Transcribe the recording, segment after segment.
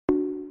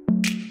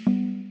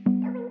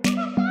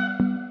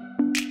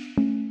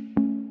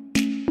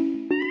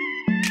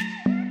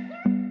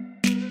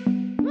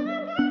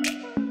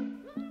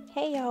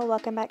Hey y'all,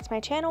 welcome back to my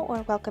channel,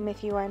 or welcome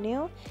if you are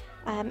new.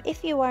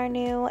 If you are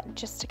new,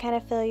 just to kind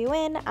of fill you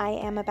in, I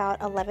am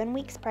about 11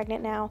 weeks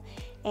pregnant now,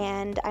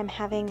 and I'm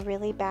having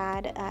really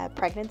bad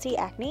pregnancy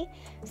acne.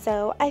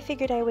 So I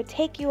figured I would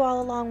take you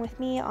all along with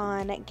me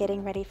on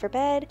getting ready for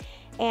bed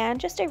and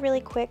just a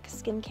really quick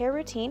skincare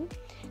routine.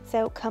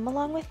 So come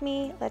along with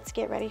me, let's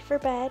get ready for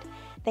bed.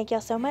 Thank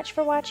y'all so much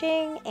for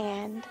watching,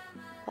 and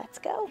let's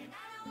go.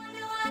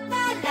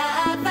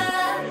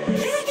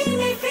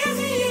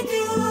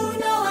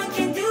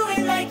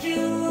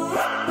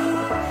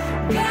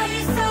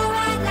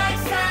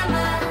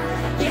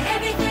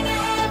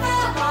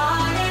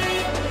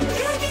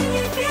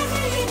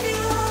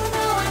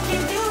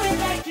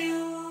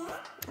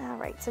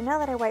 Alright, so now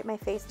that I wipe my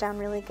face down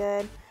really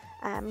good,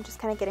 I'm just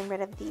kind of getting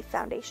rid of the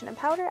foundation and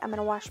powder. I'm going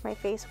to wash my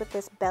face with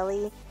this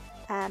Belly.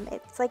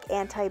 It's like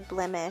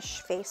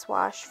anti-blemish face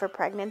wash for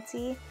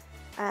pregnancy.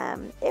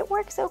 It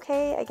works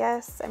okay, I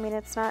guess. I mean,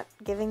 it's not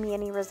giving me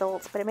any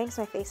results, but it makes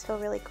my face feel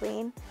really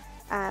clean.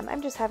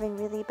 I'm just having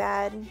really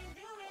bad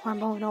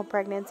hormonal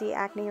pregnancy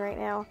acne right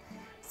now.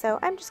 So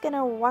I'm just going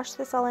to wash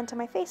this all into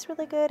my face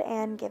really good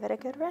and give it a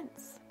good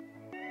rinse.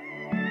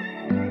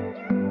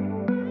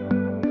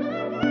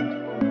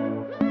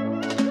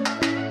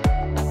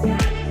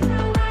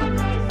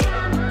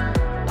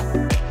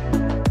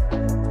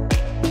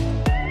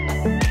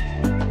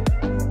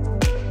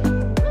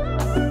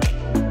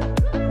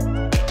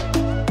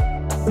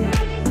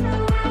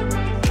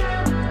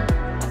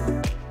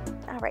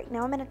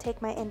 Now I'm going to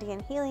take my Indian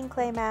Healing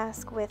Clay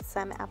mask with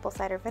some apple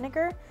cider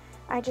vinegar.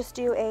 I just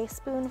do a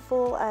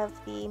spoonful of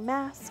the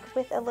mask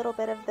with a little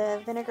bit of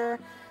the vinegar.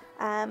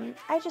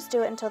 I just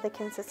do it until the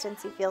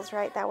consistency feels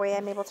right. That way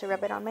I'm able to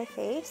rub it on my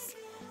face.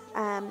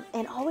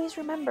 And always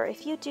remember,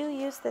 if you do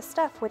use this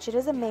stuff, which it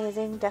is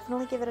amazing,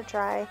 definitely give it a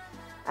try.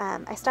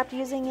 I stopped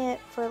using it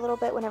for a little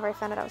bit whenever I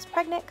found out I was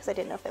pregnant because I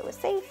didn't know if it was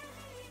safe.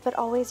 But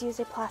always use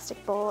a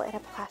plastic bowl and a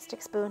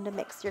plastic spoon to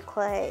mix your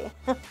clay.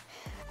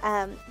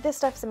 This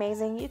stuff's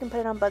amazing. You can put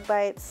it on bug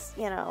bites,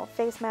 you know,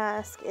 face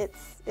mask.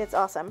 It's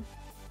awesome.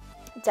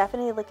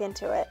 Definitely look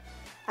into it.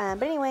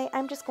 But anyway,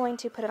 I'm just going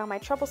to put it on my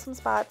troublesome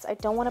spots. I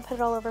don't want to put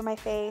it all over my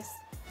face.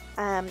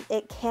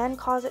 It can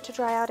cause it to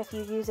dry out if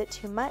you use it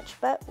too much,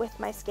 but with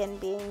my skin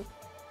being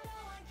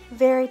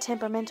very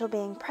temperamental,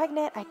 being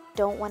pregnant, I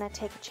don't want to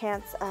take a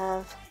chance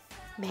of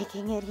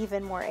making it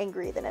even more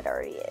angry than it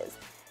already is.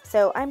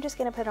 So I'm just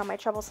going to put it on my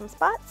troublesome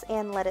spots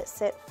and let it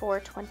sit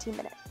for 20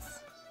 minutes.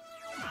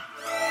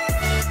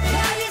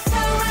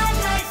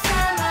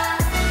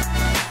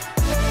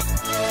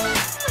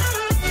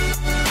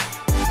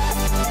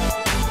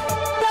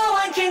 No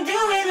one can do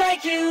it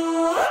like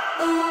you.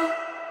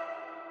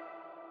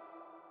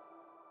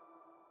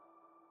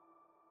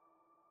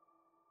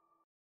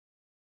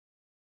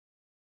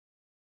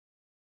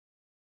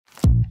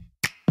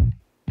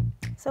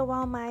 So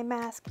while my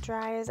mask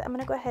dries, I'm going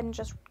to go ahead and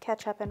just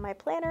catch up in my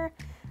planner.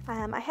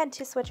 I had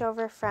to switch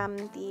over from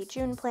the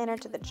June planner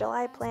to the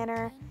July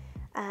planner.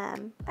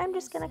 I'm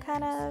just going to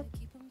kind of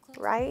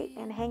write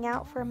and hang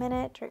out for a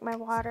minute, drink my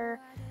water,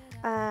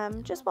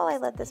 just while I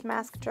let this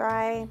mask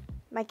dry.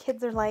 My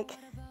kids are like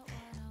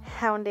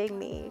hounding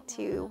me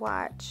to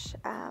watch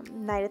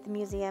Night at the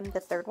Museum, the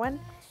third one,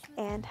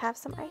 and have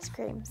some ice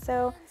cream.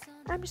 So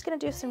I'm just going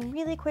to do some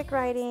really quick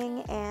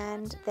writing,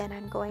 and then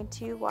I'm going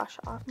to wash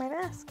off my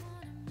mask.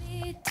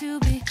 To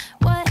be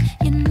what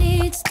you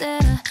need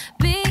instead of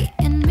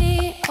being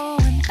me. Oh,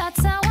 and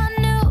that's how I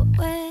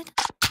knew it.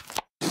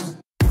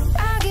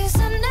 I guess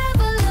I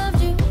never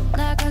loved you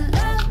like I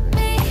love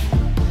me.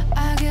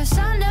 I guess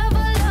I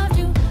never loved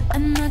you,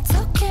 and that's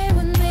okay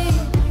with me.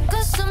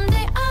 Cause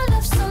someday I'll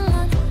love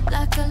someone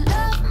like I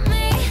love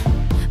me.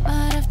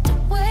 Might have to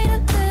wait a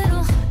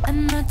little,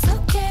 and that's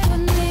okay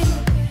with me.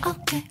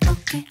 Okay,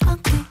 okay,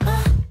 okay,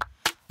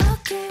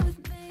 okay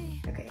with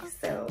me. Okay,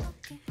 so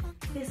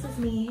this is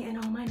me in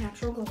all my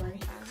natural glory.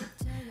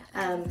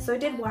 So I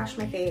did wash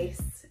my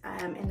face,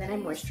 and then I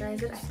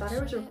moisturized it. I thought I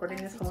was recording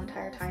this whole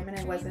entire time, and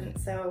I wasn't,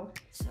 so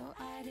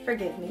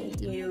forgive me.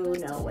 You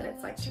know what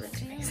it's like to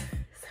rinse your face.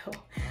 So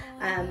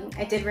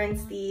I did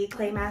rinse the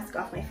clay mask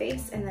off my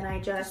face, and then I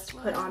just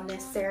put on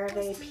this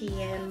CeraVe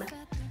PM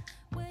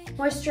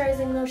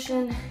moisturizing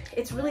lotion.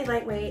 It's really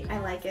lightweight. I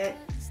like it.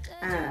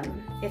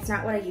 It's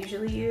not what I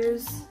usually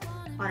use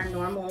on a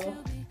normal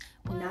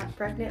not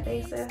pregnant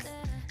basis.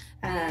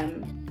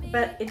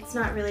 But it's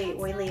not really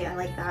oily. I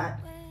like that.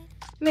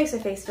 It makes my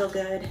face feel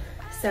good.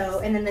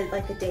 So, and then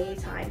the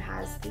daytime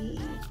has the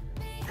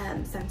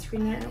sunscreen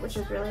in it, which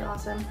is really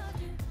awesome.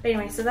 But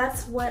anyway, so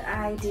that's what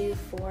I do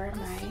for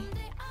my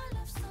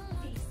face.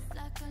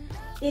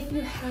 If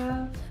you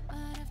have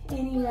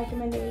any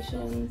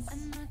recommendations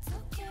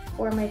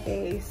for my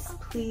face,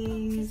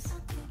 please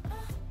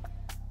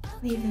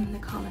leave them in the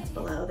comments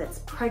below that's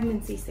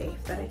pregnancy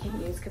safe that I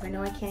can use, because I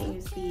know I can't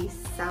use the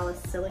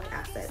salicylic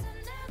acid.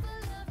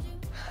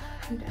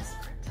 I'm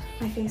desperate.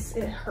 My face,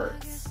 it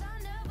hurts.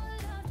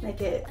 Like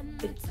it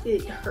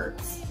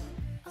hurts.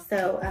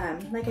 So,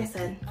 like I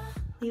said,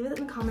 leave it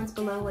in the comments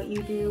below what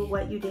you do,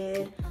 what you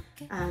did.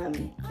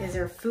 Is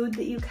there food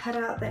that you cut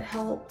out that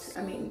helped?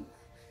 I mean,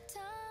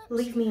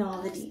 leave me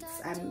all the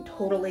deets. I'm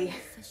totally...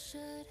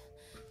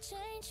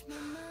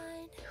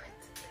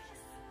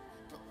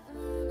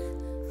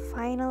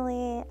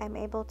 Finally, I'm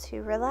able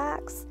to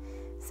relax.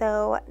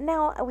 So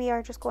now we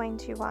are just going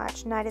to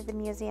watch Night at the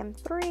Museum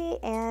 3,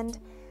 and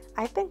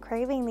I've been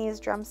craving these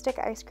drumstick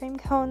ice cream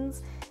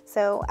cones,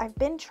 so I've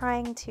been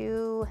trying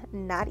to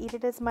not eat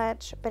it as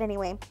much, but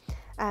anyway.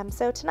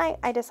 So tonight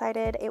I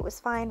decided it was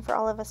fine for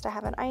all of us to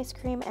have an ice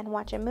cream and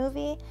watch a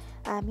movie.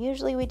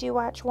 Usually we do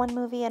watch one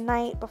movie a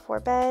night before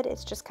bed.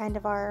 It's just kind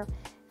of our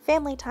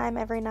family time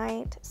every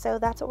night, so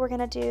that's what we're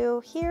gonna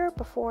do here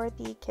before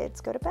the kids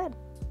go to bed.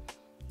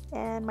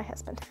 And my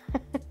husband.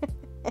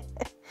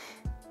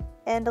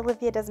 And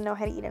Olivia doesn't know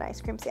how to eat an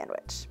ice cream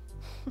sandwich.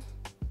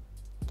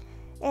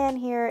 And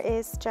here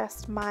is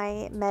just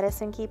my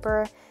medicine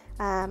keeper.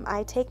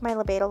 I take my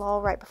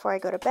labetalol right before I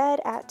go to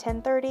bed at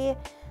 10:30.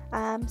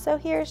 So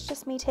here's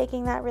just me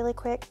taking that really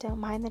quick. Don't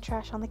mind the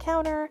trash on the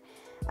counter.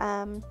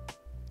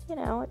 You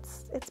know,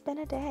 it's been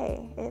a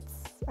day.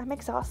 I'm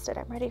exhausted.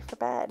 I'm ready for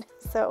bed.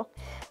 So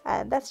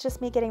that's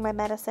just me getting my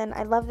medicine.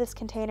 I love this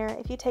container.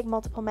 If you take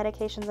multiple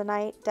medications a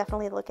night,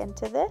 definitely look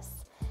into this.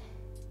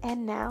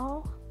 And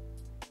now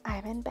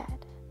I'm in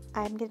bed.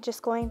 I'm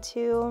just going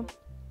to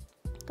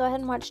go ahead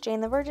and watch Jane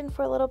the Virgin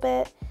for a little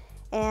bit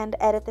and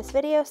edit this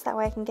video so that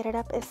way I can get it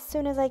up as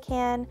soon as I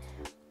can.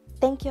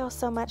 Thank you all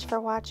so much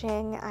for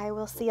watching. I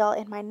will see y'all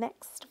in my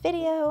next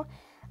video.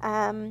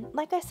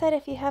 Like I said,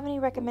 if you have any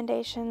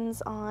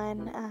recommendations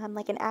on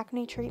like an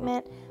acne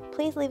treatment,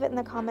 please leave it in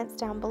the comments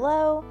down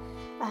below.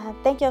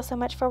 Thank you all so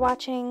much for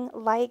watching.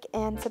 Like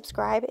and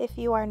subscribe if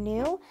you are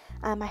new.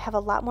 I have a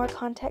lot more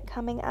content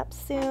coming up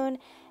soon,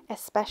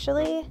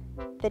 especially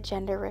the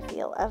gender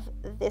reveal of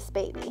this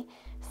baby.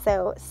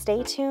 So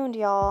stay tuned,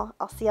 y'all.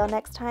 I'll see y'all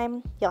next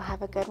time. Y'all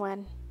have a good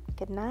one.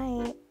 Good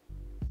night.